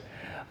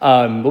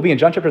We'll be in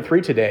John chapter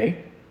 3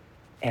 today.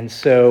 And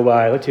so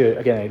I'd like to,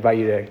 again, invite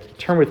you to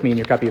turn with me in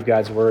your copy of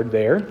God's Word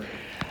there.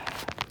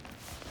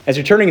 As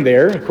you're turning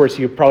there, of course,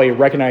 you probably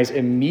recognize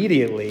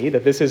immediately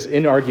that this is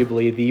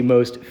inarguably the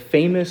most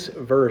famous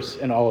verse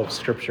in all of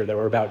Scripture that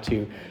we're about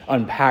to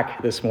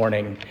unpack this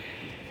morning.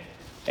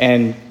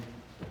 And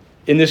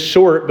in this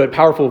short but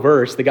powerful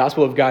verse, the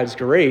gospel of God's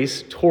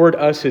grace toward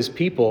us, his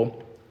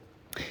people,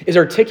 is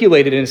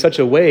articulated in such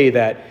a way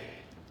that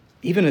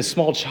even a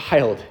small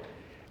child,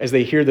 as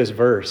they hear this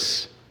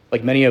verse,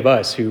 like many of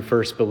us who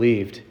first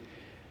believed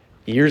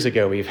years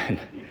ago even,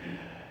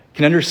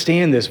 can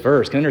understand this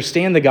verse, can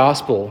understand the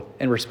gospel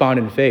and respond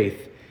in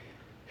faith.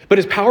 But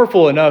it's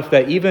powerful enough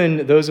that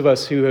even those of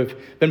us who have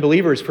been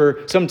believers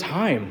for some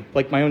time,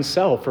 like my own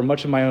self, for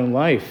much of my own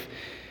life,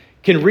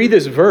 can read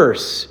this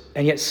verse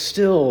and yet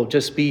still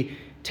just be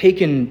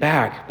taken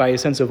back by a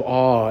sense of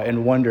awe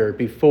and wonder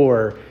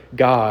before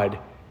God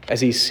as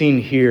he's seen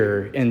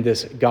here in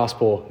this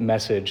gospel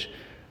message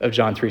of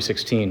John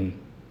 3:16.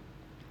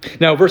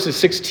 Now, verses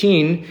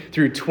 16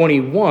 through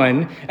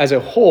 21 as a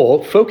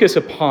whole focus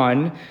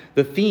upon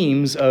the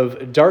themes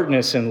of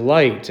darkness and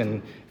light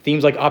and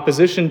themes like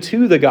opposition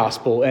to the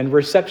gospel and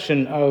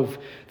reception of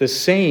the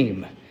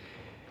same.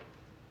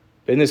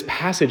 But in this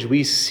passage,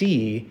 we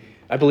see,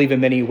 I believe in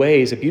many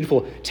ways, a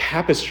beautiful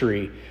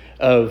tapestry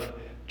of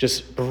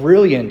just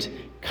brilliant,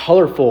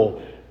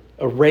 colorful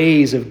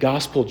arrays of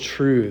gospel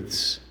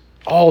truths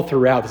all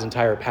throughout this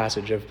entire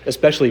passage, of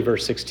especially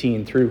verse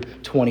 16 through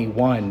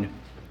 21.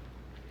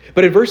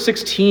 But in verse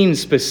 16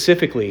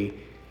 specifically,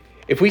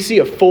 if we see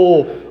a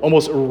full,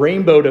 almost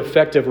rainbowed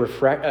effect of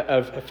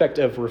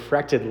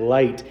refracted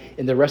light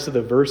in the rest of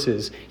the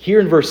verses, here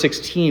in verse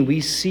 16,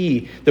 we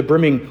see the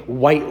brimming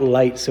white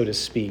light, so to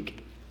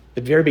speak,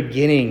 the very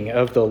beginning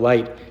of the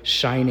light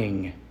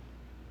shining,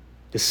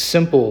 the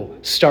simple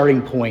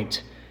starting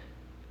point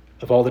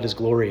of all that is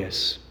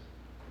glorious.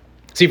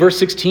 See, verse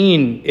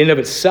 16 in and of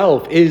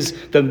itself is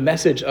the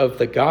message of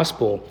the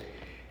gospel.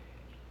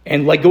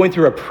 And like going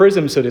through a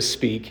prism, so to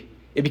speak,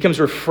 it becomes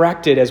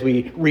refracted as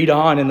we read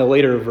on in the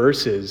later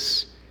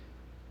verses,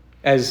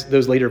 as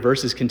those later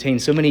verses contain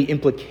so many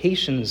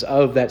implications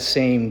of that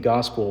same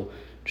gospel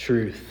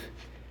truth.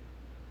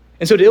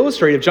 And so to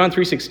illustrate, if John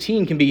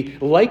 3:16 can be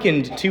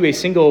likened to a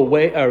single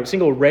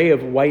ray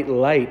of white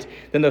light,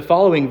 then the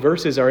following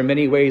verses are in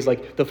many ways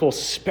like the full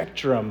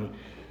spectrum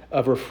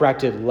of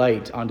refracted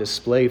light on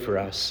display for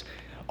us,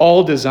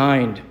 all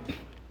designed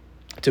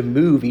to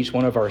move each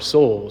one of our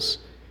souls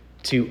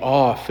to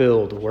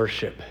awe-filled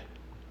worship.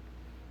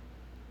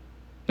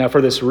 Now,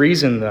 for this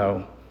reason,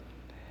 though,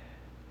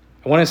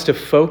 I want us to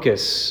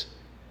focus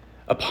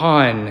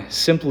upon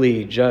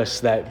simply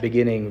just that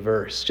beginning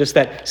verse, just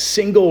that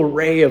single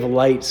ray of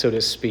light, so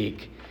to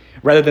speak,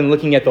 rather than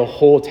looking at the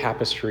whole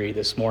tapestry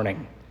this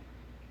morning.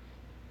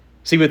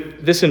 See,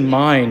 with this in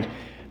mind,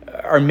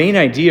 our main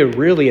idea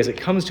really, as it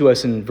comes to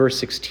us in verse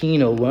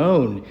 16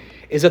 alone,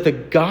 is that the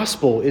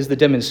gospel is the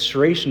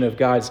demonstration of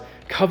God's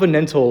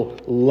covenantal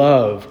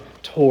love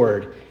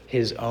toward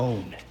his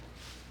own.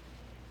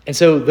 And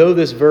so, though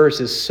this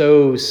verse is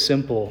so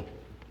simple,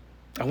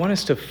 I want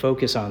us to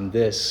focus on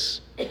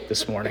this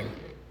morning.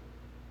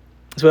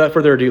 So without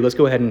further ado, let's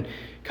go ahead and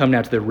come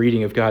now to the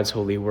reading of God's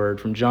holy word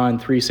from John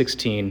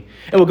 3:16,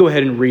 and we'll go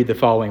ahead and read the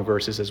following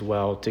verses as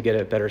well to get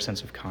a better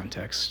sense of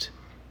context.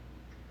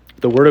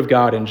 The word of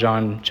God in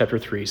John chapter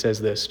 3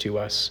 says this to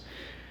us: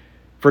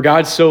 "For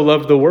God so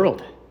loved the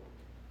world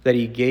that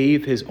he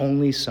gave his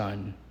only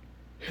Son,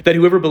 that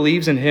whoever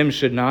believes in him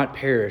should not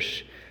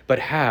perish, but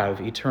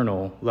have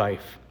eternal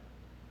life.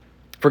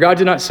 For God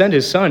did not send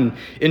his Son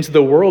into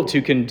the world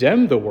to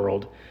condemn the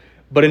world,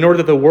 but in order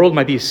that the world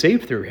might be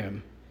saved through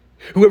him.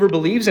 Whoever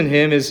believes in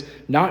him is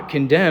not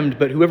condemned,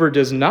 but whoever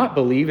does not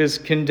believe is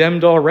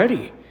condemned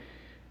already,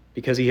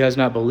 because he has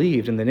not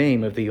believed in the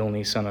name of the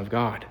only Son of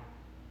God.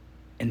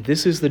 And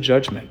this is the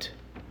judgment.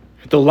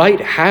 The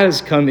light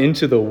has come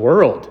into the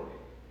world,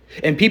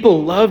 and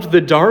people loved the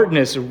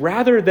darkness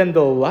rather than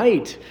the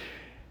light,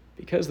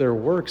 because their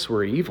works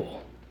were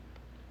evil.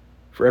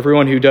 For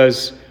everyone who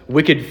does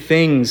wicked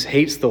things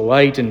hates the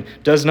light and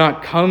does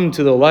not come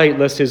to the light,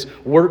 lest his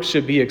works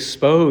should be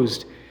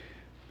exposed.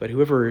 But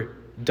whoever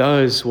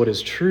does what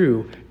is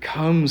true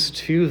comes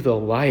to the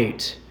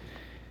light,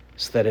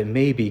 so that it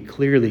may be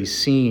clearly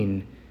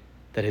seen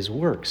that his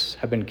works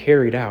have been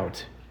carried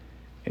out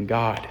in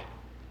God."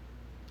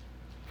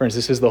 Friends,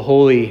 this is the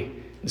holy,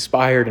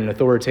 inspired, and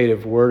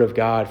authoritative word of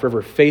God,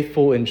 forever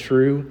faithful and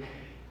true,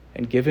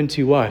 and given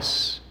to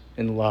us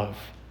in love.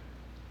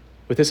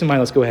 With this in mind,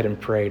 let's go ahead and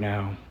pray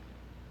now.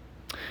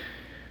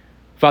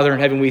 Father in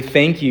heaven, we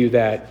thank you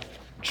that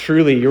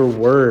truly your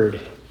word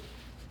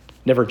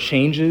never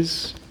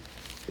changes.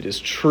 It is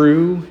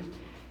true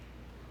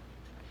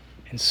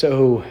and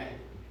so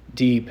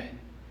deep.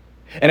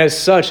 And as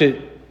such,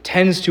 it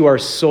tends to our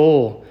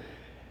soul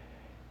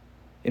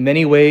in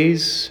many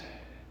ways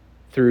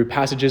through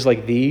passages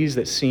like these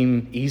that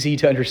seem easy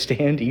to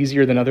understand,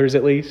 easier than others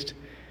at least.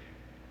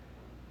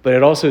 But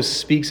it also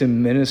speaks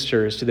and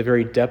ministers to the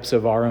very depths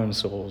of our own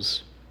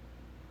souls.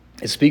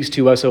 It speaks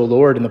to us, O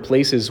Lord, in the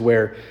places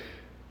where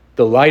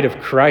the light of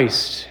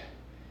Christ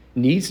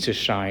needs to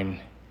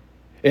shine,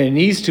 and it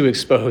needs to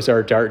expose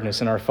our darkness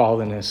and our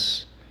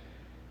fallenness.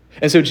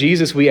 And so,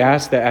 Jesus, we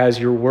ask that as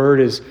your word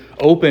is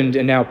opened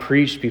and now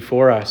preached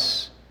before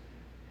us,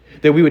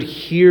 that we would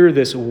hear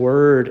this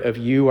word of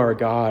you, our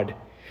God,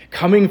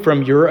 coming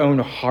from your own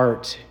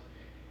heart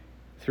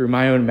through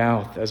my own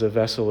mouth as a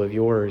vessel of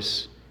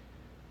yours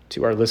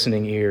to our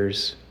listening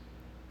ears.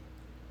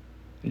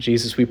 And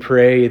Jesus, we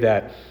pray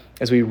that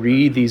as we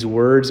read these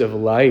words of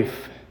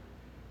life,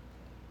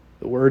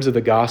 the words of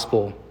the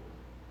gospel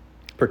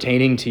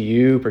pertaining to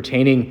you,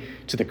 pertaining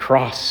to the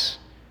cross,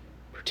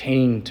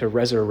 pertaining to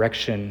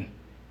resurrection,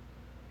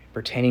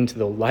 pertaining to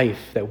the life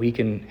that we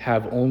can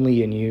have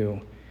only in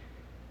you,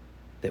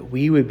 that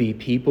we would be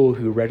people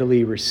who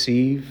readily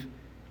receive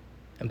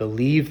and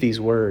believe these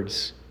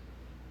words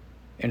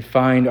and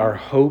find our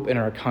hope and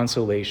our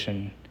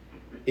consolation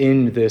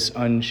in this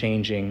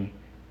unchanging,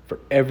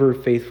 forever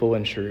faithful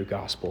and true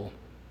gospel.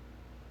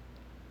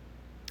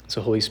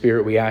 So, Holy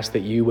Spirit, we ask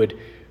that you would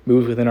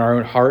move within our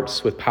own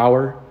hearts with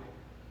power,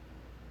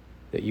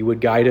 that you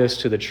would guide us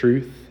to the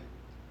truth,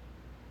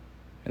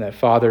 and that,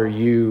 Father,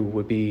 you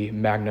would be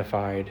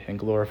magnified and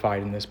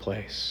glorified in this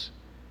place.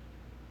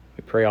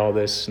 We pray all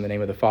this in the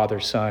name of the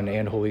Father, Son,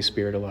 and Holy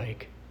Spirit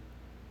alike.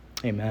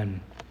 Amen.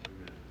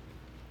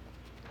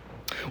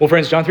 Well,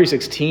 friends, John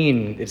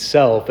 3:16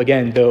 itself,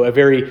 again, though a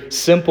very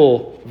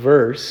simple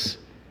verse,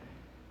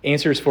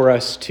 answers for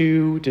us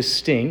two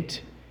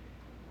distinct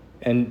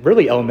and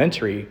really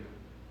elementary,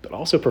 but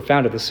also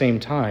profound at the same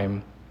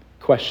time,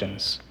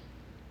 questions.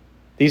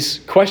 These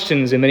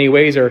questions, in many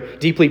ways, are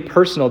deeply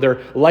personal.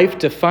 They're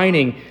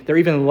life-defining. They're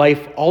even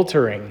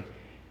life-altering.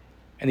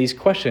 And these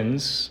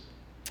questions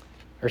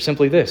are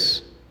simply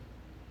this.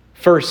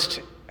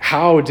 First,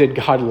 how did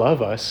God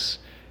love us?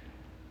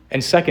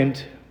 And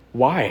second,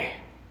 why?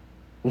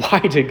 Why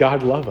did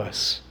God love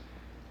us?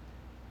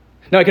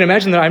 Now, I can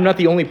imagine that I'm not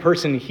the only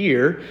person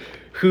here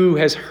who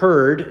has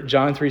heard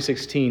John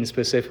 3:16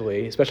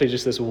 specifically, especially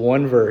just this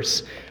one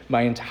verse,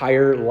 my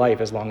entire life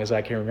as long as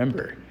I can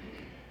remember.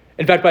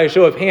 In fact, by a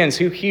show of hands,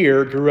 who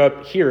here grew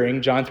up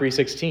hearing John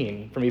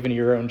 3:16 from even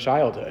your own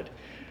childhood?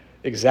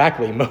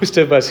 Exactly, most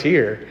of us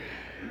here.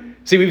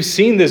 See, we've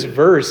seen this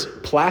verse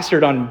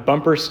plastered on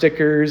bumper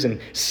stickers and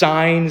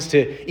signs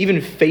to even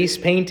face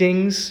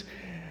paintings.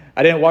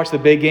 I didn't watch the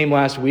big game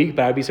last week,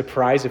 but I'd be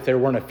surprised if there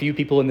weren't a few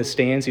people in the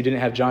stands who didn't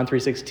have John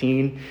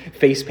 3:16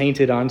 face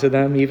painted onto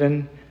them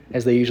even,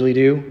 as they usually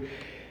do.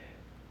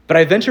 But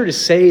I venture to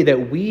say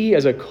that we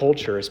as a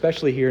culture,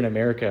 especially here in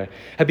America,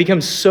 have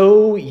become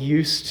so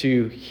used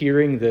to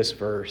hearing this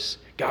verse,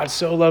 God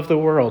so loved the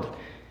world,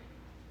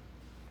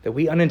 that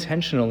we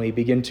unintentionally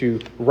begin to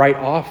write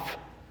off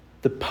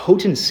the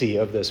potency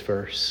of this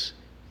verse.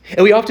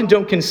 And we often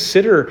don't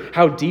consider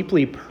how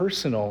deeply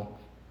personal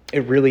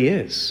it really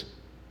is.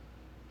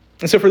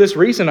 And so for this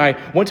reason, I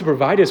want to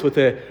provide us with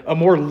a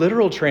more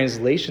literal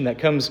translation that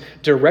comes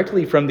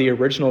directly from the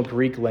original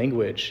Greek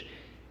language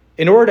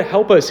in order to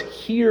help us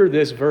hear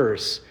this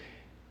verse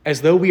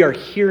as though we are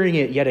hearing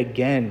it yet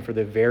again for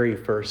the very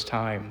first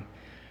time.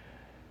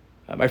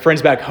 My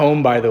friends back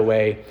home, by the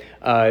way,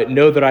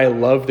 know that I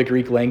love the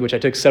Greek language. I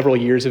took several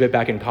years of it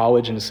back in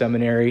college and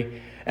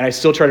seminary, and I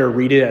still try to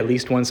read it at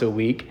least once a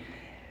week.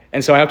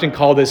 And so I often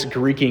call this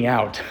Greeking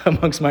out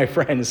amongst my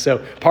friends.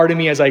 So pardon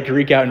me as I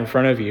Greek out in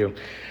front of you.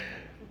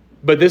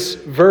 But this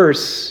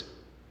verse,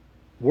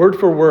 word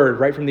for word,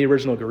 right from the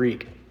original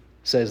Greek,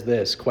 says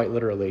this, quite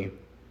literally.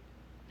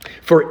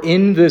 For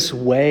in this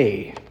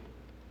way,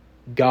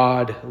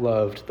 God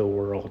loved the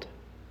world,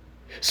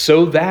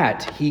 so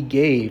that he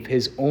gave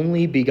his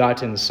only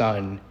begotten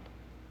Son,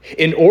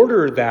 in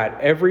order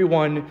that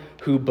everyone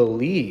who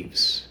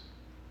believes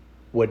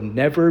would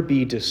never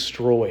be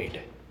destroyed,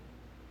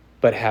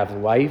 but have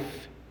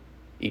life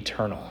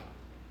eternal.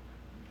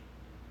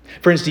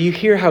 Friends, do you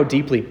hear how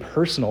deeply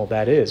personal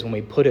that is when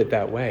we put it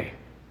that way?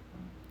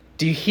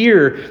 Do you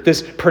hear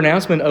this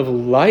pronouncement of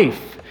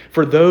life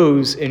for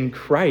those in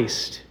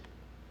Christ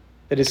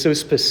that is so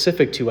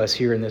specific to us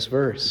here in this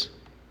verse?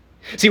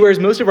 See, whereas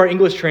most of our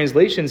English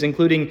translations,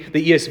 including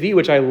the ESV,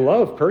 which I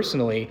love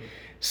personally,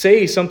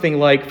 say something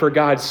like, for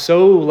God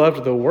so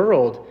loved the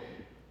world,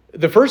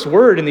 the first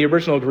word in the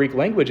original Greek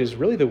language is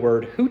really the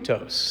word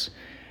hutos,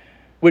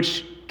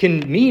 which can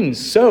mean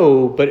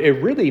so, but it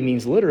really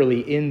means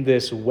literally in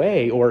this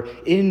way or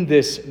in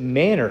this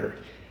manner.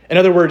 In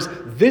other words,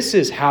 this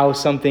is how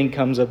something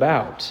comes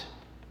about.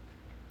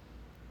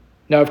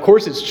 Now, of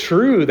course, it's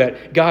true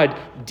that God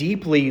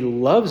deeply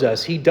loves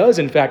us. He does,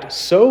 in fact,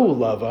 so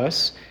love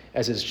us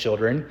as his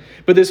children.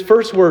 But this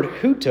first word,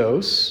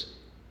 hutos,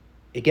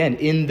 again,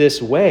 in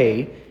this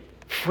way,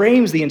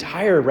 frames the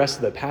entire rest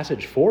of the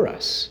passage for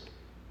us.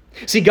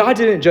 See, God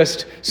didn't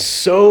just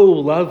so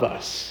love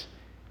us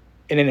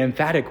in an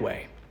emphatic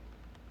way,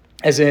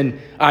 as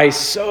in, I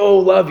so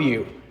love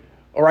you,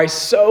 or I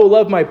so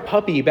love my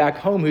puppy back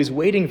home who's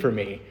waiting for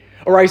me,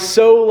 or I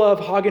so love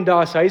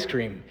Haagen-Dazs ice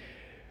cream.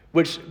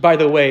 which, by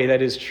the way,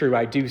 that is true.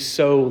 I do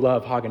so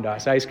love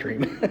Haagen-Dazs ice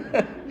cream,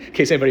 in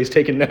case anybody's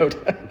taken note.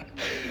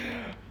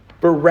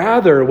 But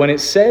rather, when it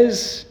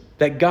says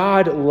that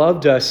God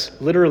loved us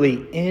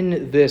literally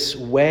in this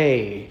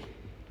way,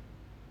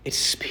 it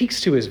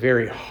speaks to his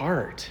very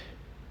heart.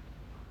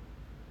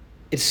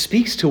 It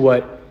speaks to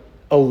what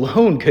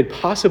alone could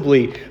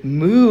possibly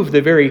move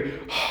the very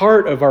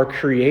heart of our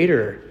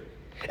Creator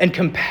and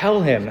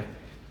compel him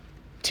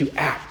to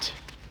act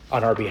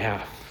on our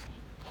behalf.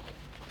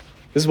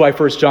 This is why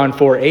 1 John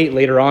 4:8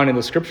 later on in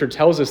the scripture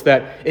tells us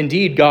that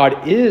indeed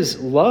God is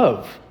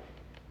love.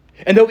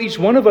 And though each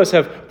one of us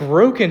have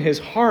broken his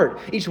heart,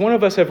 each one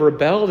of us have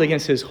rebelled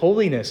against his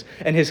holiness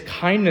and his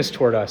kindness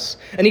toward us,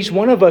 and each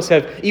one of us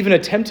have even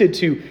attempted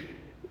to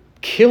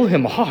kill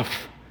him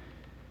off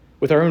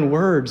with our own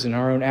words and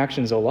our own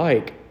actions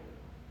alike,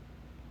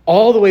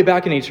 all the way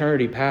back in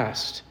eternity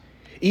past,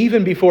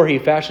 even before he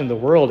fashioned the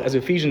world, as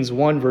Ephesians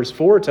 1 verse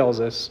 4 tells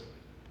us,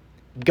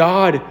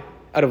 God,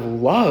 out of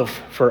love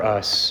for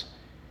us,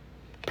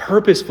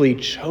 purposefully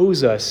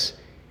chose us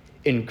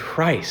in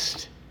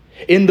Christ,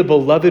 in the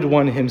beloved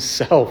one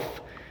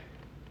himself,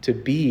 to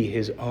be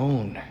his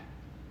own.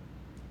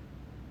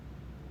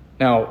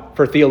 Now,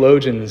 for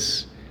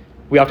theologians,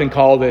 we often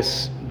call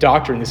this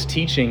doctrine, this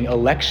teaching,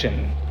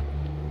 election.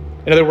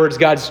 In other words,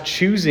 God's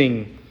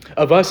choosing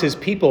of us, his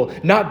people,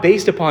 not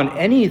based upon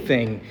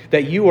anything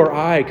that you or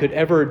I could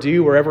ever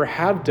do or ever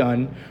have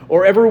done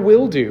or ever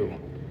will do,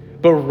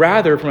 but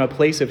rather from a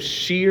place of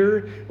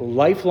sheer,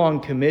 lifelong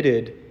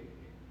committed,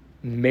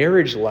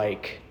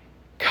 marriage-like,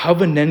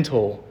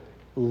 covenantal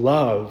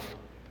love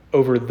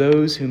over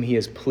those whom he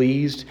is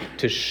pleased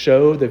to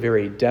show the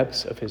very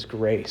depths of his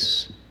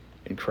grace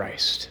in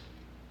Christ.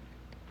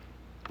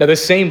 Now,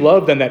 this same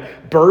love then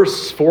that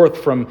bursts forth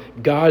from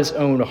God's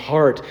own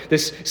heart,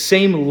 this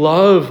same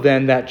love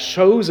then that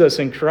chose us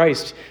in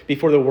Christ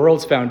before the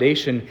world's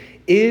foundation,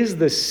 is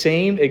the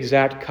same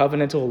exact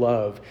covenantal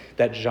love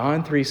that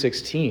John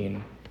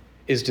 3:16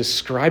 is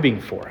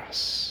describing for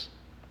us.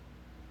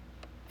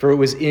 For it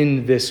was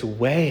in this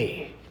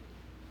way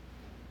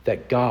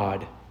that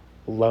God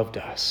loved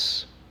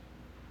us.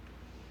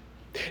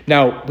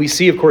 Now, we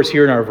see, of course,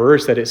 here in our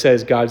verse that it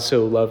says God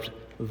so loved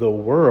the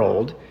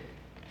world.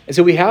 And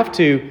so we have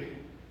to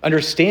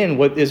understand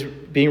what is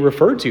being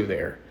referred to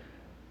there.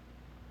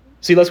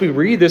 See, lest we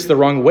read this the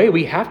wrong way,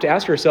 we have to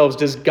ask ourselves,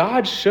 does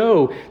God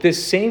show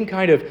this same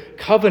kind of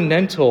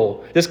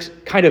covenantal, this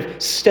kind of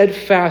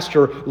steadfast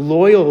or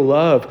loyal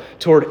love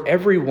toward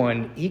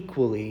everyone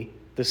equally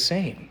the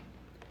same?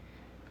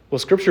 Well,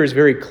 Scripture is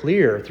very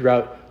clear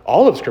throughout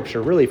all of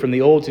Scripture, really, from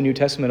the Old to New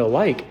Testament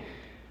alike,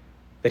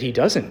 that he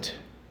doesn't.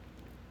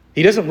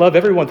 He doesn't love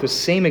everyone with the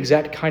same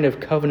exact kind of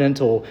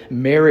covenantal,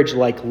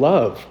 marriage-like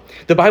love.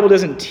 The Bible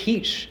doesn't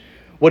teach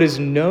what is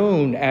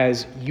known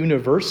as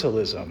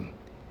universalism,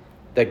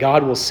 that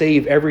God will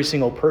save every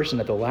single person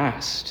at the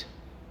last.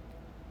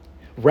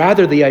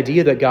 Rather, the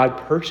idea that God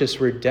purchased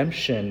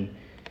redemption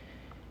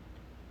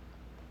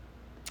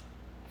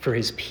for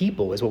his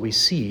people is what we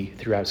see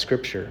throughout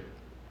Scripture.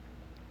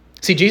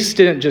 See, Jesus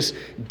didn't just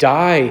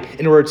die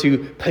in order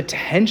to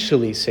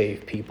potentially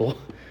save people.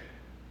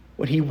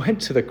 When he went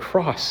to the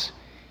cross,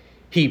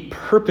 he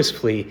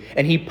purposefully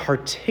and he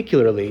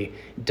particularly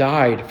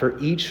died for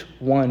each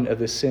one of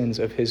the sins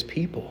of his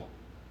people.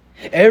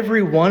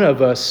 Every one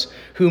of us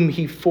whom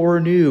he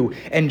foreknew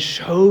and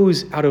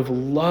chose out of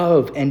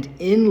love and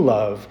in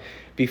love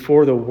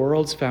before the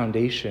world's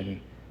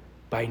foundation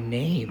by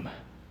name.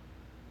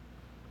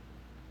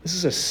 This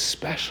is a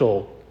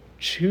special,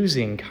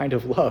 choosing kind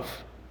of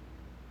love.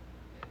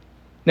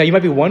 Now, you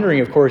might be wondering,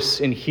 of course,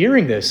 in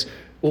hearing this,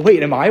 well,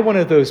 wait, am I one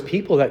of those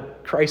people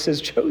that Christ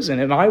has chosen?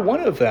 Am I one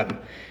of them?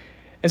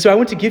 And so I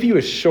want to give you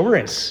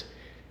assurance.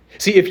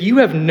 See, if you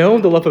have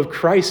known the love of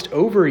Christ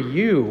over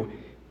you,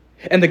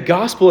 and the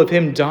gospel of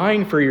him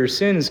dying for your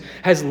sins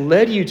has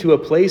led you to a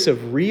place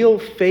of real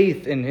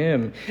faith in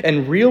him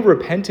and real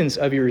repentance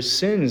of your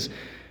sins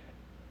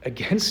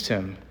against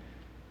him,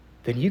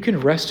 then you can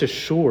rest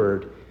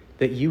assured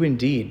that you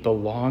indeed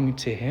belong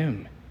to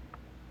him.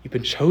 You've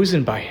been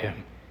chosen by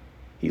him.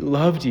 He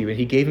loved you and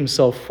he gave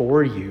himself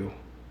for you.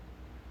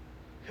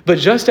 But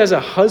just as a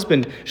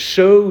husband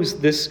shows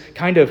this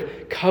kind of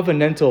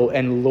covenantal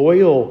and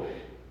loyal,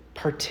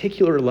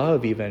 particular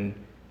love even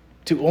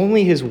to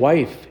only his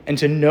wife and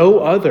to no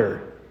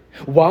other,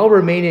 while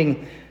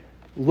remaining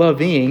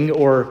loving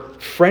or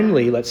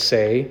friendly, let's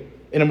say,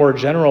 in a more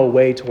general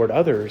way toward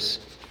others,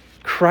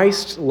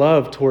 Christ's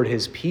love toward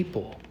his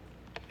people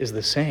is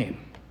the same.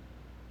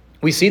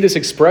 We see this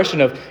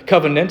expression of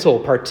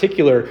covenantal,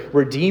 particular,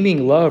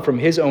 redeeming love from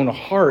his own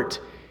heart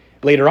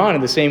later on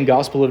in the same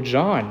Gospel of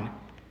John.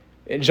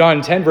 In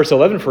John 10, verse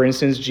 11, for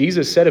instance,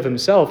 Jesus said of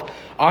himself,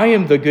 "I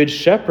am the good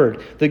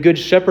shepherd. The good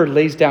shepherd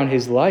lays down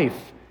his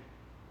life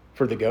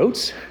for the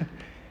goats?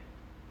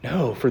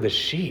 No, for the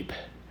sheep."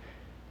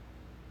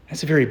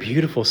 That's a very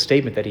beautiful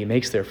statement that he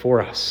makes there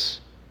for us.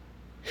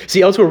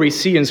 See, elsewhere we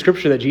see in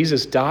Scripture that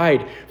Jesus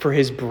died for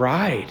his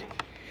bride.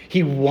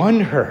 He won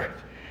her.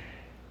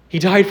 He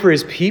died for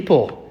his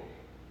people.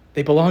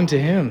 They belong to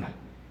him.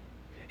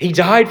 He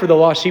died for the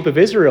lost sheep of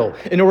Israel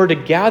in order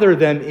to gather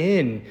them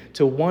in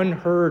to one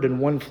herd and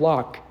one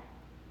flock.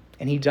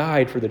 And he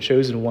died for the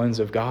chosen ones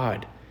of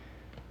God,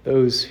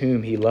 those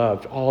whom he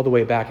loved all the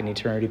way back in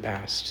eternity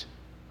past.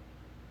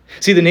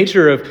 See, the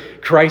nature of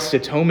Christ's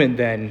atonement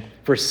then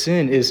for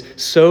sin is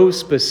so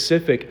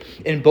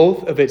specific in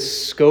both of its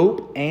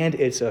scope and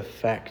its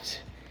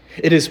effect.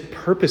 It is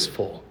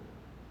purposeful,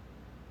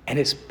 and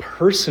it's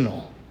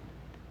personal,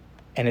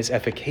 and it's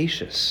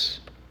efficacious.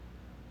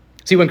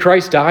 See, when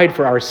Christ died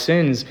for our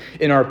sins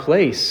in our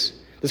place,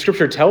 the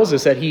scripture tells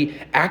us that he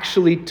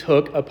actually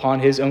took upon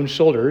his own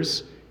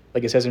shoulders,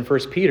 like it says in 1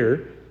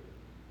 Peter,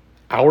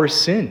 our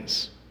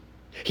sins.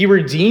 He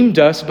redeemed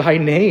us by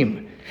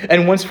name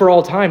and once for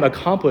all time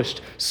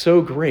accomplished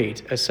so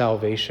great a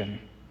salvation.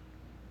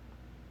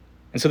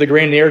 And so the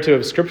grand narrative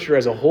of Scripture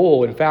as a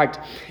whole, in fact,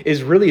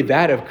 is really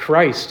that of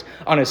Christ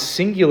on a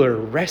singular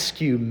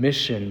rescue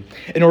mission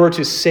in order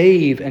to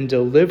save and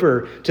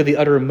deliver to the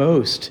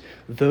uttermost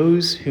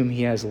those whom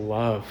he has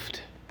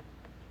loved.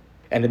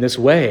 And in this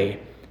way,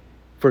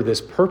 for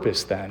this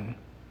purpose then,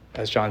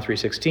 as John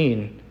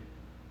 3:16,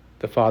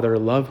 the Father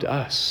loved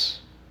us.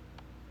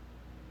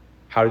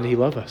 How did he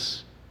love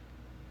us?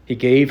 He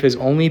gave his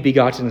only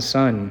begotten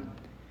Son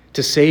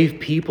to save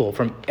people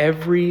from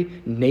every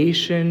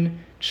nation,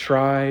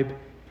 tribe,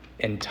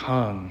 and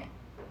tongue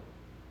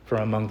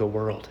from among the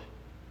world.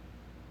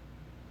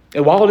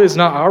 And while it is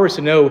not ours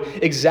to know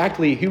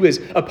exactly who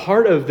is a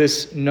part of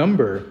this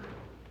number,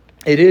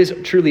 it is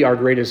truly our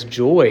greatest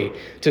joy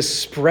to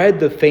spread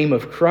the fame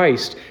of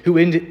Christ, who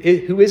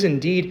is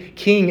indeed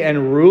King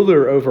and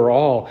ruler over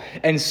all,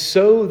 and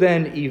so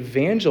then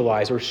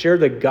evangelize or share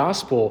the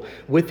gospel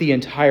with the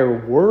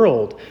entire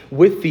world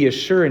with the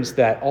assurance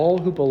that all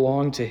who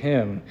belong to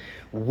him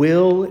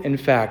will, in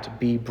fact,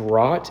 be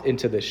brought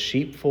into the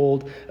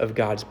sheepfold of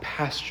God's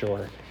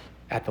pasture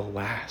at the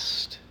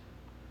last.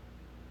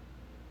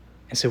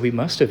 And so we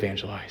must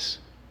evangelize.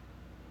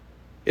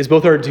 It's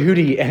both our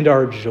duty and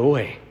our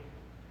joy.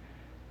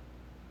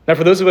 Now,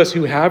 for those of us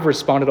who have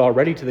responded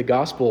already to the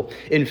gospel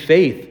in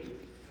faith,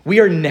 we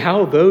are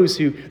now those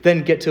who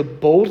then get to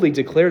boldly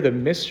declare the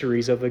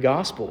mysteries of the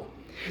gospel.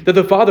 That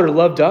the Father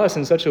loved us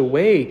in such a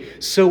way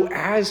so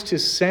as to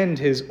send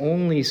his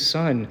only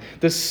Son,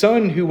 the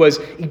Son who was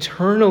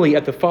eternally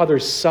at the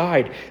Father's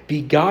side,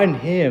 begotten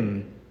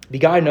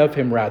of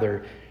him,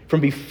 from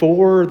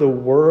before the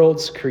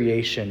world's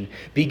creation,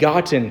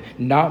 begotten,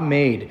 not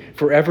made,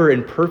 forever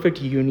in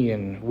perfect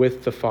union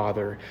with the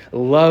Father,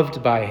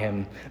 loved by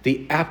him,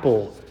 the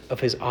apple of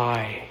his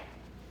eye.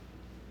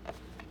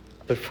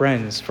 But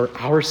friends, for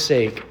our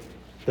sake,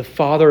 the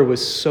Father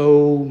was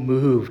so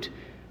moved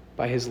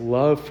by his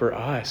love for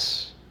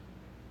us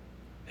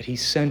that he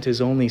sent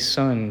his only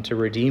Son to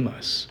redeem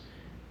us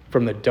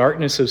from the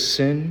darkness of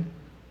sin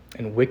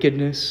and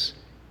wickedness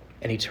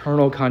and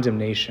eternal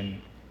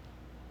condemnation,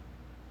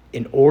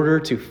 in order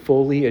to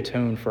fully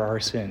atone for our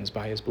sins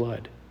by his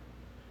blood.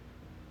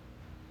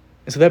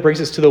 And so that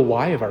brings us to the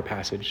why of our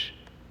passage.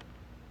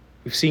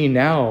 We've seen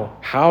now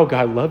how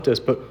God loved us,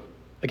 but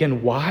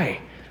again, why?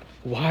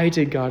 Why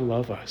did God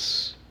love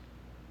us?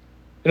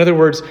 In other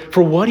words,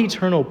 for what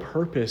eternal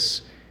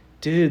purpose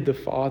did the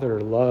Father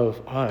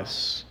love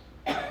us?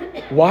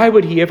 Why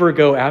would he ever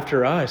go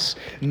after us,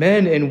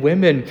 men and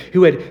women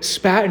who had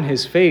spat in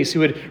his face,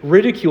 who had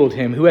ridiculed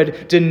him, who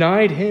had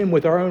denied him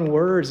with our own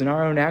words and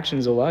our own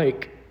actions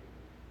alike?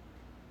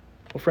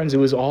 Well, friends, it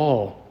was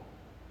all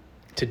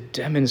to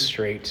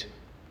demonstrate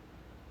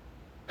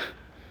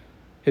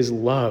his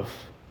love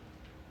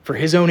for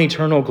his own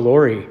eternal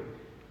glory,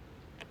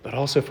 but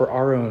also for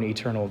our own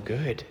eternal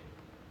good.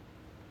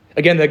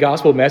 Again, the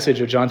gospel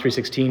message of John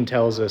 3:16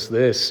 tells us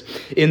this.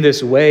 In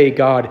this way,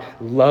 God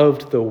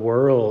loved the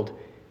world.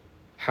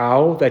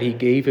 How? That he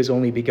gave his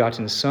only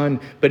begotten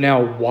Son. But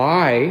now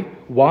why?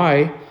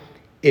 Why?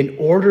 In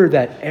order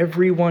that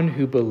everyone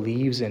who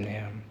believes in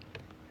him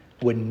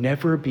would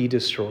never be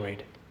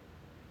destroyed,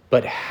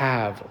 but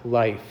have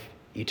life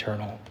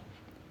eternal.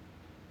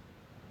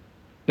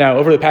 Now,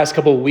 over the past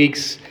couple of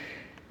weeks,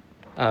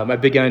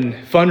 I've begun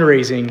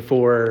fundraising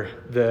for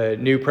the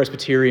new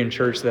Presbyterian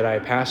church that I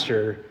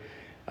pastor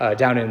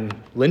down in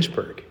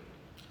Lynchburg.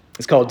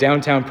 It's called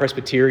Downtown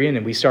Presbyterian,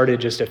 and we started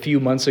just a few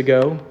months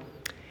ago.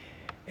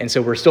 And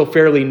so we're still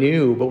fairly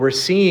new, but we're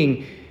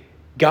seeing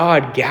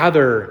God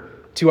gather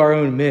to our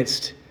own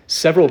midst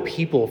several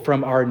people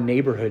from our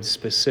neighborhood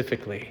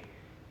specifically.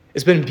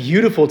 It's been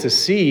beautiful to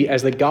see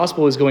as the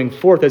gospel is going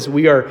forth, as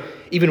we are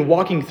even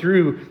walking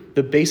through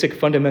the basic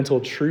fundamental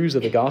truths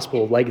of the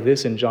gospel like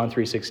this in John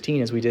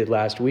 3:16, as we did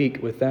last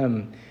week with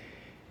them.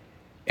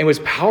 And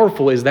what's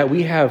powerful is that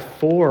we have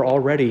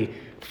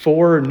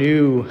four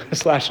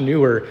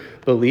new/newer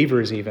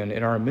believers even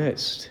in our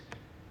midst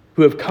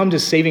who have come to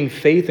saving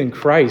faith in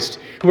Christ,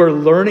 who are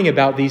learning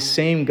about these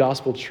same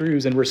gospel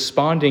truths and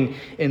responding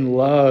in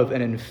love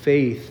and in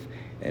faith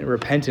and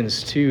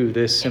repentance to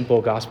this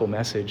simple gospel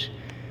message.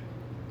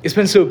 It's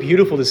been so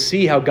beautiful to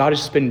see how God has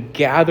just been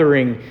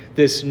gathering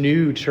this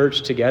new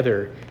church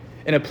together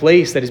in a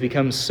place that has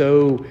become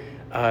so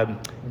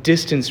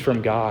distance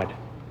from God.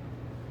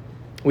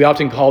 We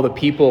often call the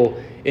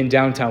people in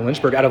downtown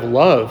Lynchburg, out of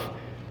love,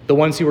 the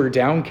ones who are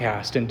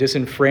downcast and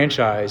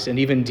disenfranchised and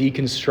even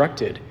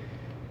deconstructed,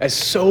 as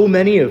so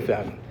many of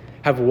them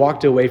have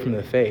walked away from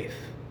the faith.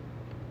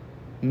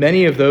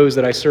 Many of those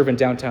that I serve in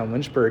downtown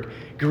Lynchburg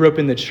grew up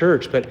in the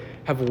church, but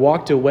have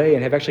walked away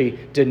and have actually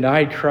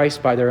denied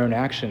Christ by their own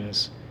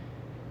actions.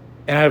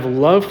 And out of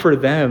love for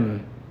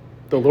them,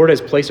 the Lord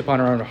has placed upon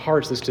our own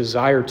hearts this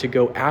desire to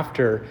go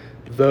after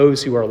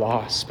those who are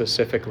lost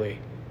specifically,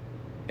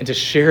 and to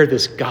share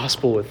this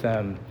gospel with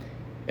them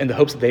in the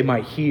hopes that they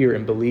might hear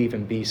and believe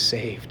and be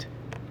saved.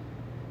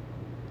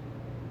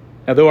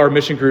 Now, though our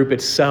mission group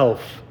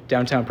itself,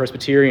 Downtown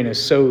Presbyterian,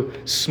 is so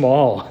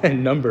small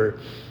in number,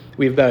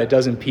 we have about a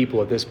dozen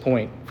people at this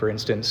point, for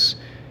instance.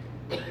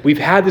 We've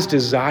had this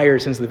desire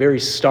since the very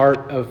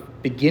start of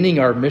beginning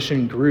our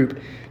mission group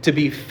to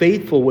be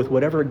faithful with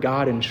whatever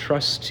God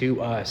entrusts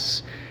to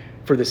us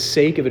for the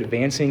sake of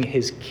advancing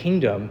his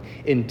kingdom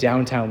in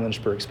downtown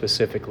Lynchburg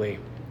specifically.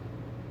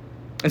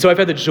 And so I've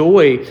had the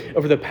joy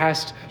over the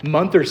past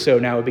month or so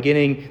now of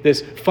beginning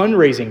this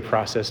fundraising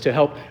process to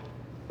help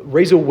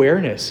raise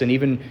awareness and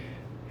even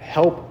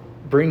help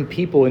bring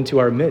people into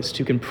our midst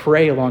who can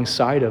pray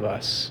alongside of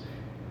us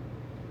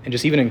and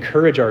just even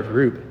encourage our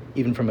group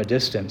even from a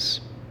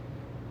distance.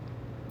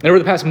 And over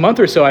the past month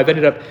or so, I've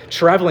ended up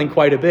traveling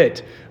quite a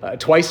bit,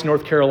 twice to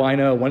North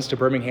Carolina, once to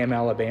Birmingham,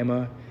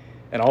 Alabama,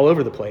 and all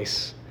over the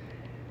place,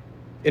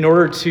 in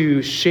order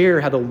to share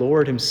how the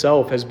Lord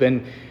himself has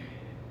been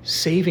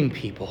saving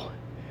people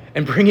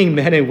and bringing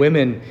men and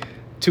women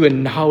to a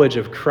knowledge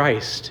of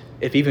Christ,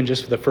 if even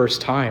just for the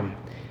first time.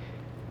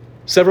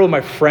 Several of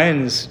my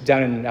friends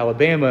down in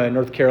Alabama,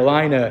 North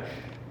Carolina,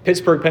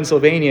 Pittsburgh,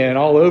 Pennsylvania, and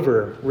all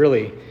over,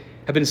 really,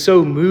 have been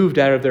so moved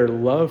out of their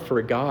love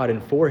for God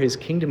and for his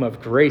kingdom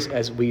of grace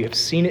as we have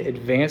seen it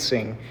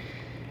advancing,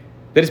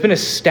 that it's been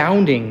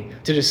astounding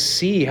to just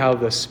see how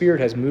the Spirit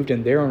has moved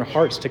in their own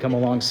hearts to come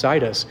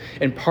alongside us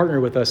and partner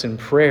with us in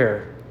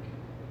prayer.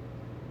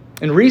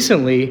 And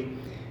recently,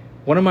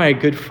 one of my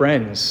good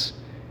friends,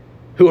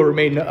 who will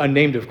remain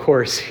unnamed, of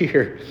course,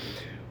 here,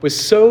 was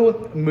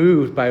so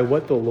moved by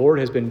what the Lord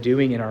has been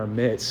doing in our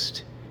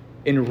midst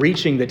in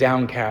reaching the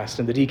downcast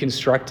and the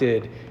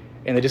deconstructed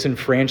and the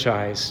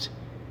disenfranchised,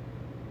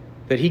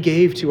 that he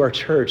gave to our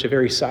church a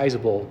very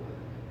sizable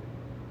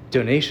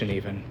donation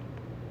even,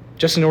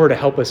 just in order to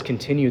help us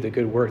continue the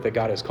good work that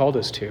God has called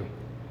us to.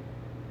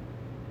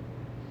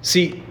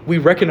 See, we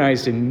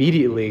recognized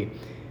immediately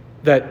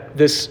that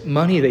this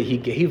money that he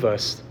gave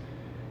us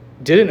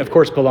didn't, of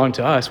course, belong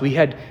to us. We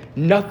had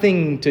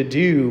nothing to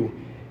do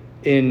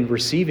in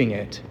receiving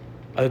it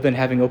other than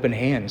having open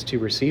hands to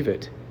receive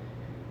it.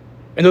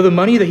 And though the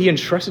money that he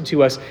entrusted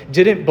to us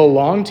didn't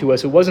belong to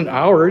us, it wasn't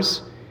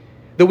ours,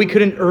 though we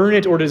couldn't earn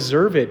it or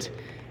deserve it,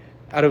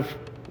 out of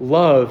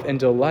love and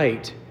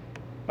delight,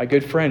 my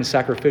good friend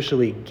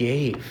sacrificially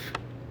gave.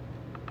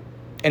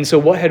 And so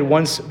what had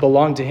once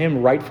belonged to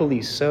him,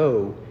 rightfully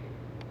so,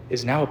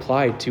 is now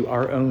applied to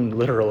our own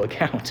literal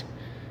account.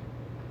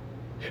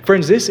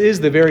 Friends, this is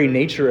the very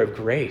nature of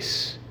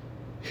grace.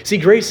 See,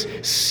 grace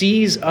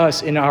sees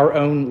us in our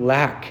own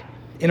lack,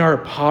 in our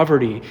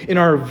poverty, in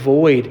our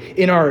void,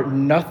 in our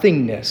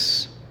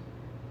nothingness.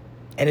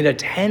 And it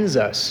attends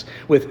us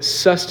with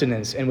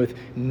sustenance and with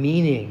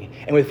meaning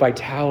and with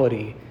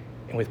vitality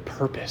and with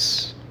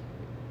purpose.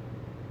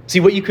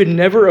 See, what you could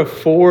never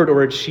afford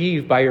or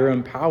achieve by your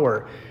own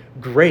power,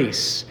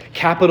 grace,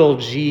 capital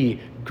G,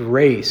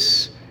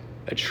 grace,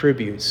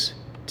 attributes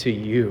to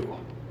you.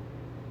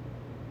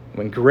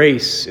 When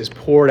grace is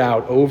poured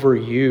out over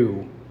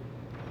you,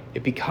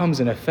 it becomes,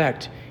 in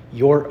effect,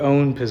 your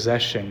own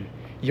possession,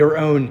 your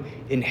own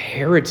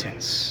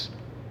inheritance.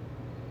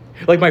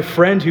 Like my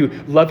friend who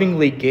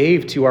lovingly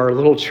gave to our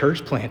little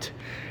church plant,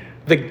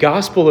 the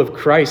gospel of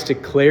Christ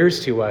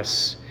declares to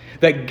us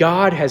that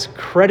God has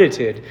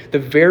credited the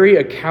very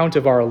account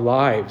of our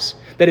lives,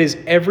 that is,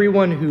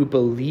 everyone who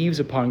believes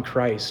upon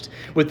Christ,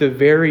 with the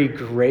very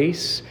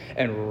grace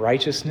and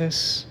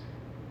righteousness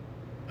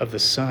of the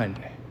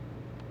Son,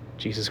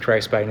 Jesus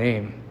Christ by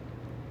name.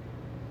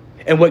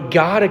 And what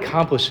God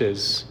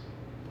accomplishes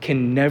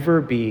can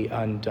never be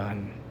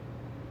undone.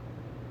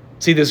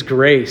 See, this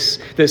grace,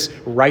 this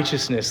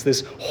righteousness,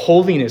 this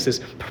holiness,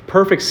 this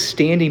perfect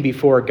standing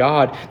before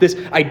God, this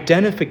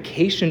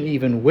identification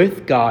even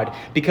with God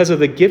because of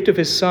the gift of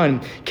his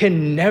Son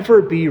can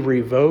never be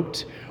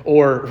revoked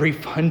or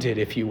refunded,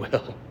 if you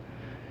will.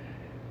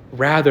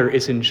 Rather,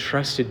 it's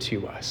entrusted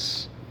to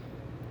us.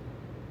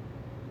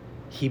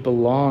 He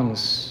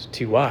belongs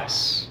to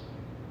us,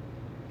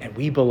 and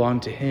we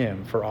belong to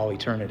him for all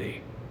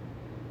eternity.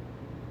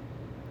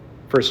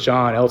 1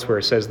 John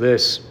elsewhere says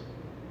this,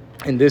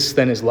 "And this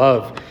then is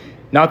love,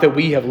 not that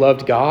we have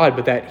loved God,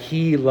 but that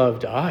he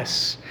loved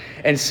us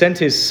and sent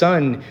his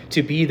Son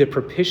to be the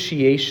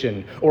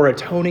propitiation or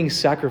atoning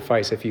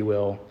sacrifice, if you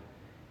will,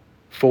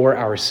 for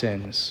our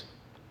sins."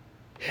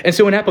 And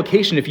so in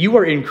application, if you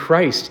are in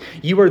Christ,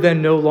 you are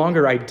then no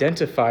longer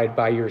identified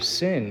by your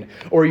sin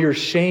or your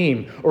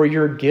shame or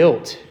your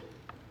guilt.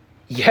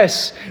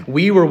 Yes,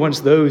 we were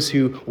once those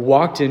who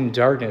walked in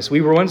darkness.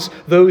 We were once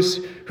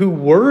those who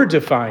were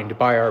defined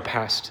by our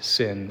past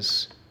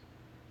sins.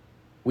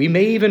 We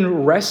may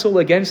even wrestle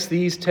against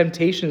these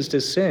temptations to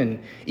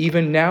sin,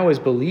 even now as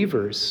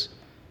believers,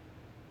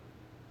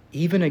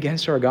 even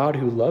against our God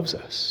who loves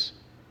us.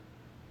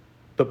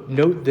 But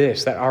note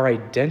this, that our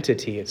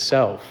identity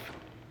itself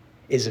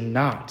is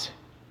not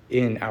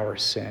in our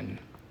sin.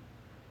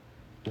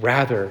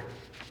 Rather,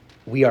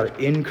 we are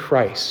in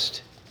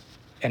Christ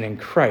and in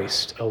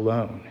Christ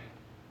alone.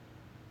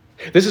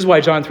 This is why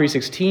John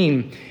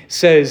 3:16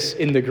 says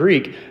in the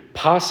Greek,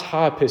 pas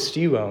ha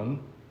pistion,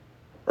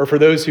 or for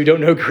those who don't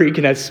know Greek,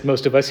 and that's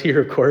most of us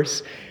here, of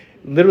course,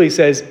 literally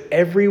says,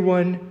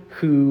 everyone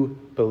who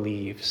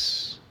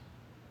believes.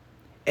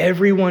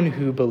 Everyone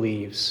who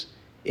believes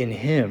in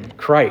him,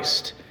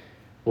 Christ,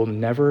 will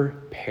never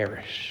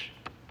perish.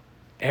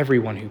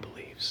 Everyone who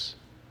believes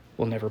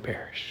will never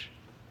perish.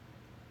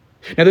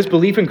 Now, this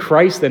belief in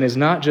Christ, then, is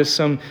not just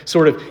some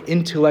sort of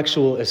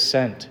intellectual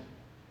assent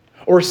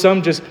or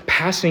some just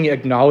passing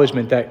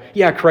acknowledgement that,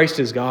 yeah, Christ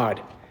is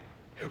God.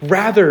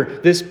 Rather,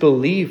 this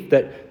belief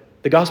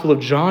that the Gospel of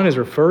John is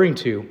referring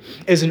to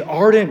is an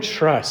ardent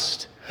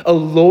trust, a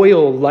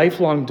loyal,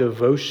 lifelong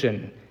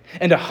devotion,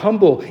 and a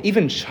humble,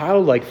 even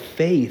childlike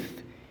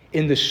faith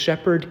in the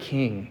Shepherd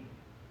King,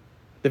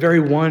 the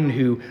very one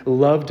who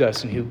loved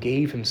us and who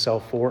gave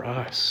himself for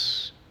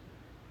us.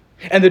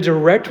 And the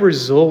direct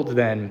result,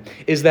 then,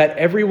 is that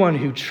everyone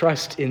who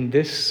trusts in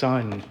this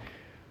Son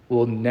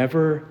will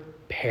never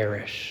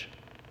perish.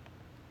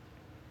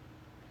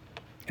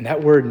 And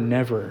that word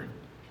never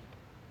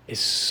is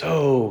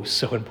so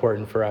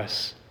important for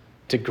us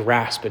to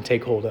grasp and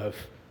take hold of,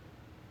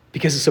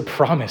 because it's a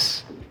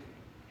promise.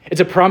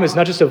 It's a promise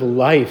not just of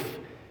life,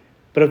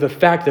 but of the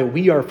fact that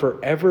we are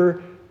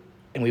forever,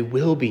 and we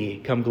will be,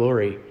 come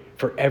glory,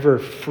 forever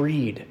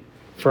freed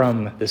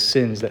from the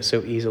sins that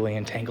so easily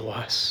entangle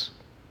us.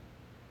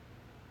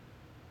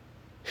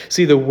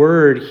 See, the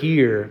word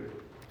here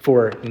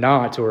for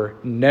not or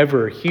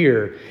never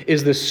here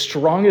is the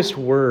strongest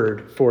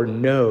word for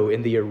no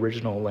in the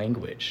original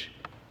language.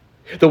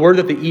 The word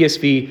that the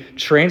ESV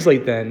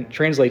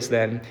translates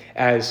then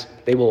as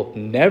they will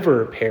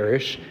never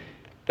perish,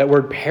 that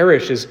word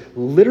perish is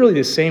literally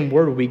the same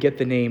word where we get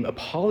the name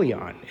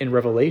Apollyon in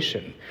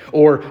Revelation,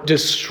 or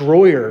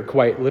destroyer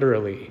quite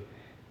literally.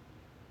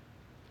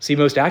 See,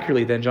 most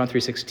accurately then, John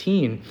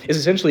 3:16 is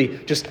essentially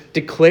just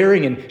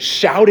declaring and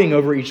shouting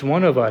over each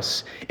one of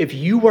us, if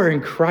you are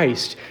in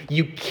Christ,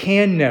 you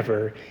can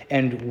never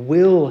and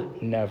will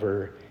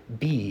never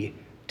be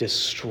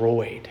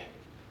destroyed.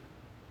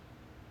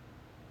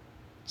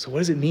 So what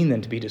does it mean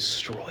then to be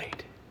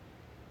destroyed?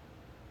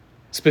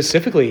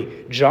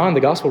 Specifically, John, the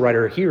gospel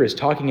writer here, is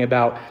talking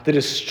about the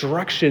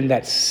destruction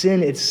that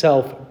sin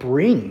itself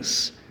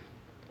brings.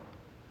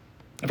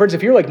 And friends,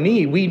 if you're like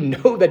me, we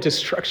know that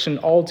destruction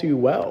all too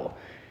well.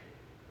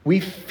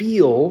 We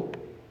feel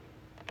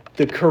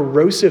the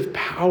corrosive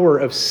power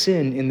of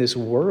sin in this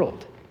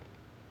world.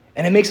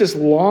 And it makes us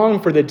long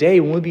for the day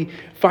when we'll be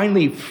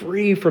finally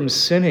free from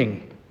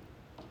sinning.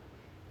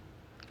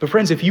 But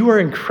friends, if you are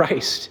in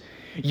Christ,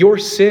 your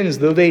sins,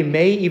 though they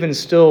may even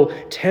still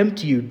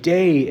tempt you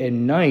day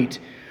and night,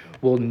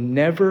 will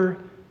never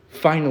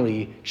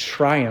finally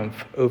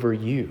triumph over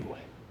you.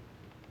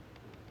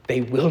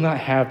 They will not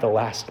have the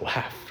last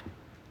laugh.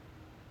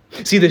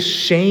 See, the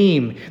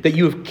shame that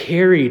you have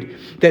carried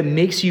that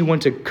makes you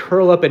want to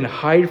curl up and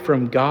hide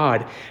from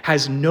God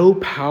has no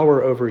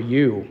power over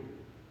you.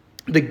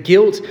 The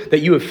guilt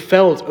that you have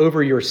felt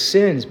over your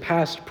sins,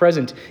 past,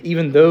 present,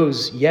 even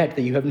those yet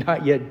that you have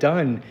not yet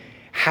done,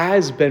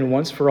 has been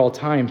once for all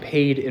time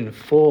paid in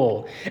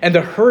full. And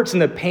the hurts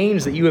and the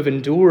pains that you have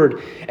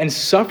endured and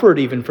suffered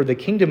even for the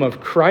kingdom of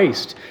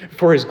Christ,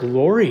 for his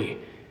glory,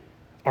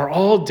 are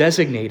all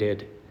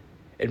designated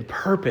and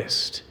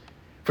purposed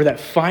for that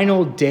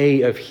final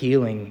day of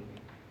healing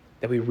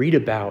that we read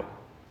about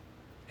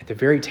at the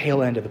very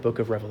tail end of the book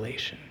of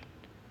Revelation,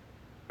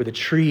 where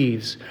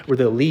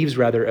the leaves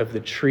of the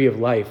tree of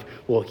life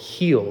will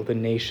heal the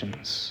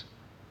nations.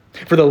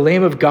 For the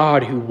Lamb of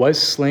God who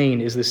was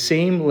slain is the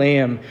same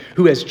Lamb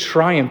who has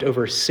triumphed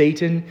over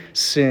Satan,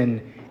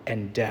 sin,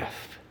 and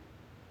death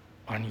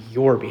on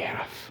your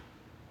behalf.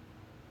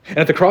 And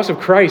at the cross of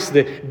Christ,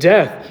 the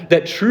death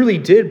that truly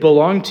did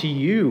belong to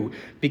you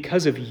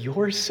because of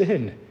your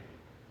sin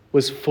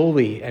was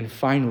fully and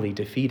finally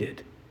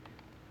defeated.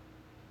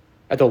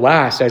 At the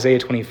last, Isaiah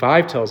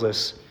 25 tells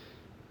us,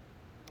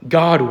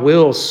 God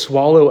will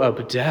swallow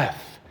up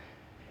death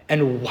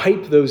and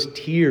wipe those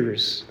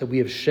tears that we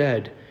have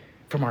shed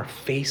from our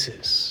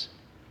faces.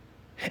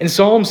 And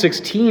Psalm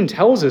 16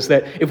 tells us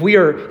that if we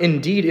are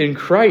indeed in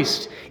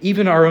Christ,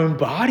 even our own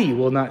body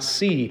will not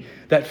see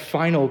that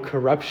final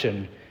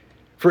corruption,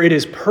 for it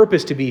is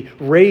purposed to be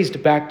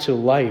raised back to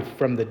life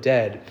from the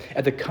dead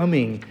at the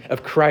coming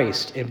of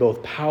Christ in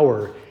both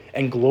power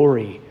and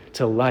glory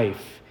to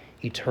life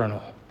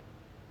eternal.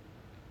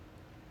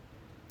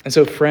 And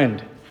so,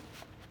 friend,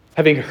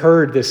 having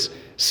heard this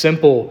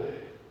simple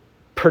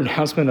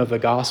pronouncement of the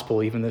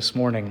gospel even this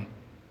morning,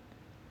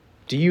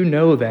 Do you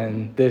know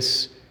then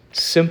this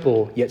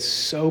simple yet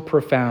so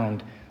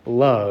profound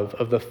love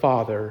of the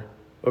Father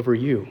over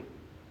you?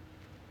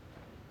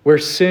 Where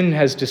sin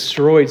has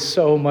destroyed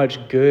so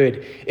much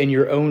good in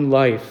your own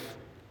life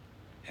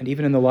and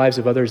even in the lives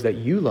of others that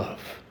you love,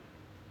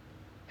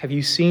 have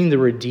you seen the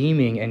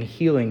redeeming and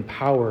healing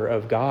power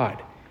of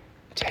God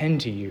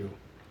tend to you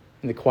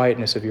in the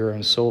quietness of your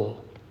own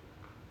soul?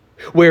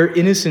 Where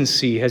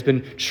innocency has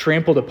been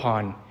trampled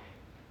upon,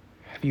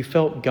 have you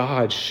felt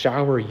God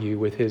shower you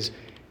with his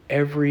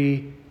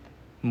every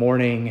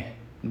morning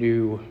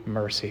new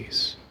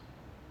mercies?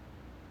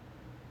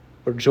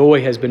 Where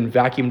joy has been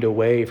vacuumed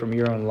away from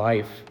your own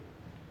life,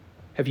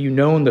 have you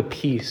known the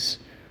peace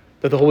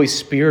that the Holy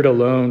Spirit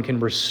alone can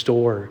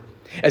restore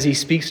as he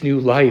speaks new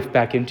life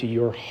back into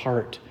your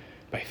heart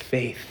by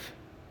faith?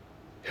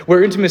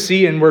 Where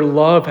intimacy and where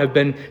love have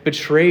been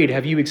betrayed,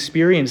 have you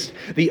experienced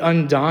the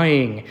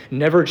undying,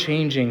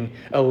 never-changing,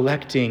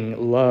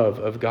 electing love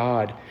of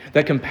God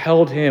that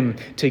compelled him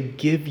to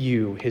give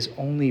you his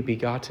only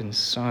begotten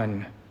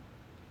Son?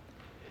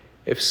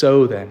 If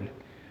so, then,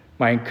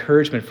 my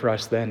encouragement for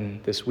us then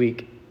this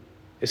week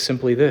is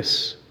simply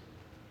this: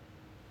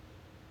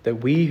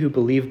 that we who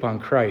believe upon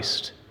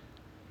Christ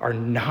are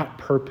not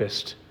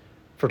purposed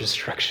for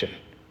destruction,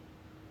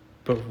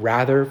 but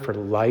rather for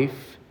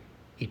life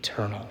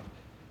eternal.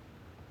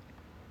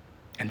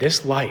 And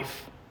this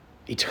life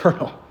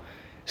eternal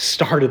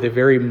started the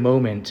very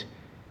moment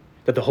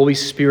that the Holy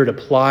Spirit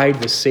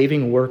applied the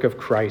saving work of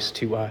Christ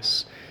to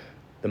us,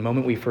 the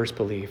moment we first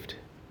believed.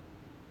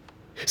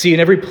 See,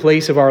 in every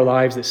place of our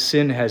lives that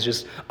sin has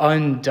just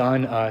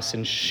undone us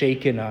and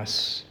shaken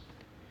us,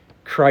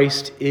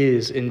 Christ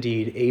is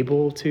indeed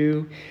able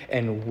to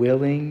and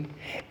willing,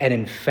 and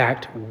in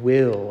fact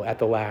will at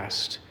the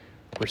last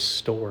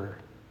restore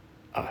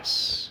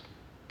us.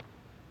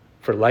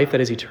 For life that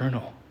is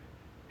eternal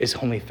is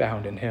only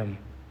found in him.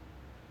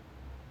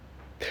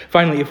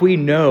 Finally, if we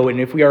know and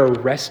if we are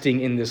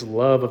resting in this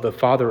love of the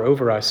Father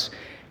over us,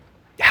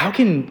 how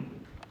can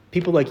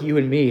people like you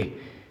and me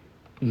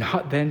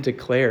not then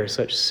declare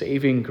such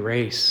saving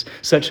grace,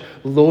 such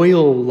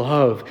loyal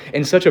love,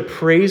 and such a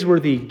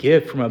praiseworthy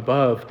gift from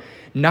above,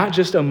 not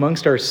just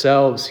amongst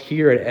ourselves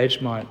here at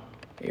Edgemont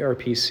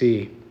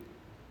ARPC,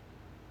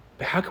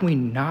 but how can we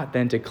not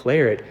then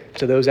declare it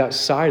to those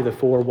outside of the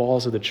four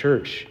walls of the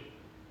church,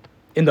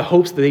 in the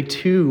hopes that they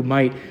too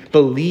might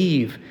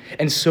believe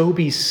and so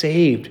be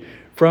saved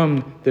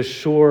from the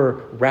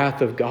sure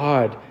wrath of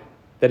God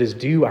that is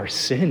due our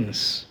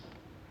sins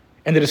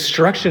and the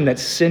destruction that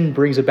sin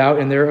brings about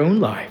in their own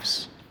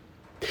lives?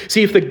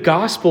 See, if the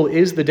gospel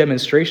is the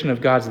demonstration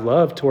of God's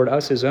love toward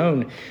us, his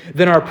own,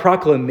 then our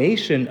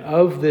proclamation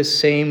of this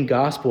same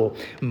gospel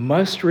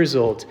must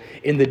result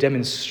in the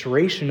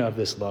demonstration of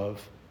this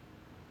love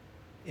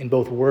in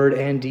both word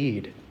and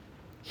deed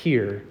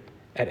here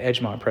at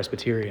Edgemont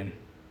Presbyterian.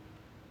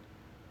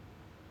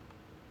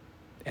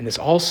 And this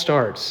all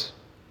starts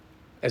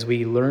as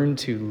we learn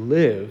to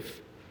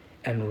live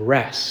and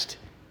rest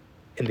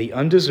in the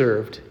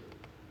undeserved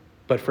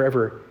but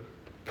forever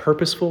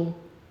purposeful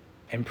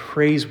and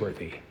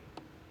praiseworthy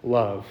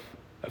love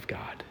of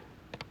God.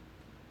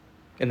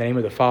 In the name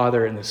of the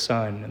Father, and the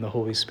Son, and the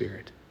Holy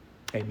Spirit.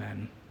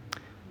 Amen.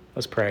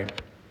 Let's pray.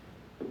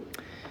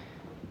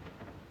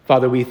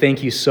 Father, we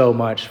thank you so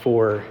much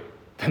for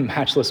the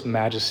matchless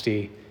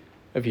majesty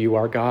of you,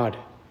 our God.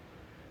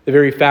 The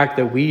very fact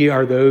that we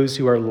are those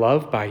who are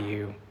loved by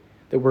you,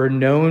 that we're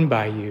known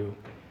by you,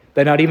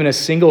 that not even a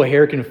single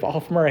hair can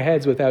fall from our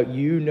heads without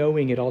you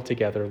knowing it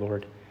altogether,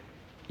 Lord.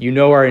 You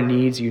know our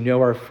needs, you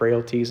know our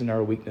frailties and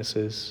our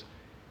weaknesses.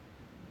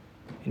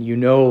 And you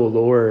know,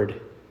 Lord,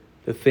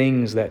 the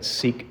things that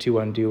seek to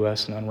undo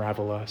us and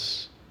unravel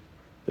us.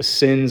 The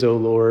sins, O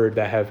Lord,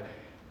 that have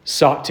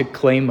sought to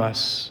claim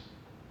us.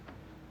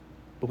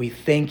 But we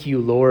thank you,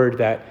 Lord,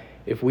 that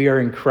if we are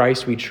in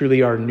Christ, we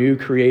truly are new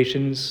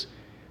creations.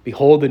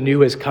 Behold, the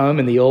new has come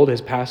and the old has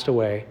passed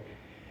away.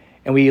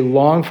 And we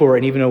long for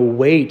and even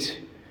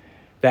await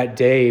that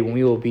day when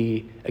we will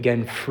be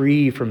again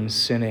free from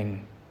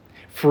sinning,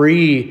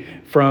 free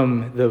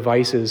from the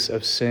vices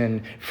of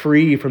sin,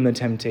 free from the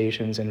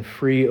temptations, and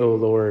free, O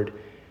Lord,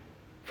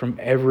 from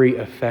every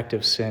effect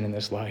of sin in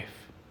this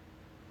life.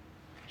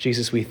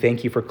 Jesus, we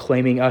thank you for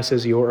claiming us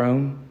as your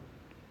own,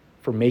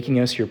 for making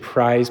us your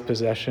prized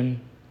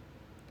possession.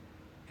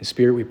 And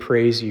Spirit, we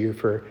praise you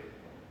for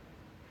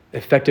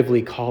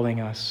effectively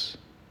calling us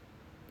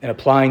and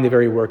applying the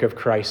very work of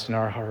Christ in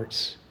our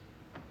hearts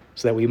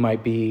so that we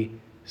might be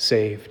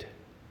saved.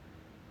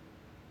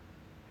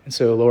 And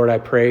so, Lord, I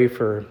pray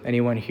for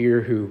anyone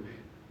here who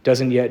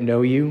doesn't yet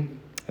know you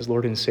as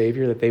Lord and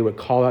Savior, that they would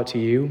call out to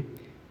you,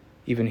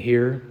 even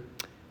here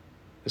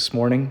this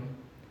morning.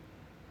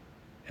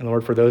 And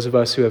Lord, for those of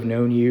us who have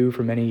known you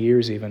for many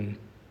years even,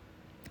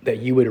 that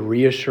you would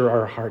reassure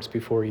our hearts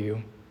before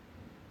you,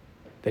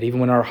 that even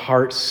when our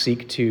hearts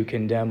seek to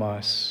condemn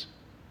us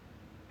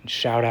and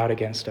shout out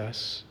against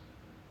us,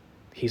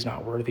 he's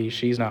not worthy,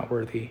 she's not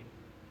worthy,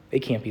 they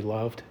can't be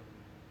loved,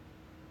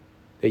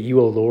 that you,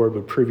 O Lord,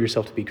 would prove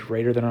yourself to be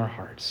greater than our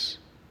hearts,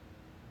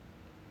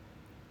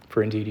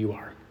 for indeed you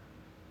are.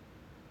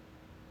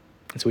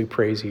 And so we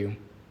praise you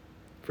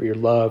for your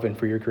love and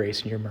for your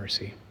grace and your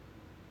mercy.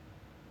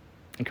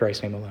 In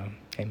Christ's name alone,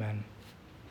 amen.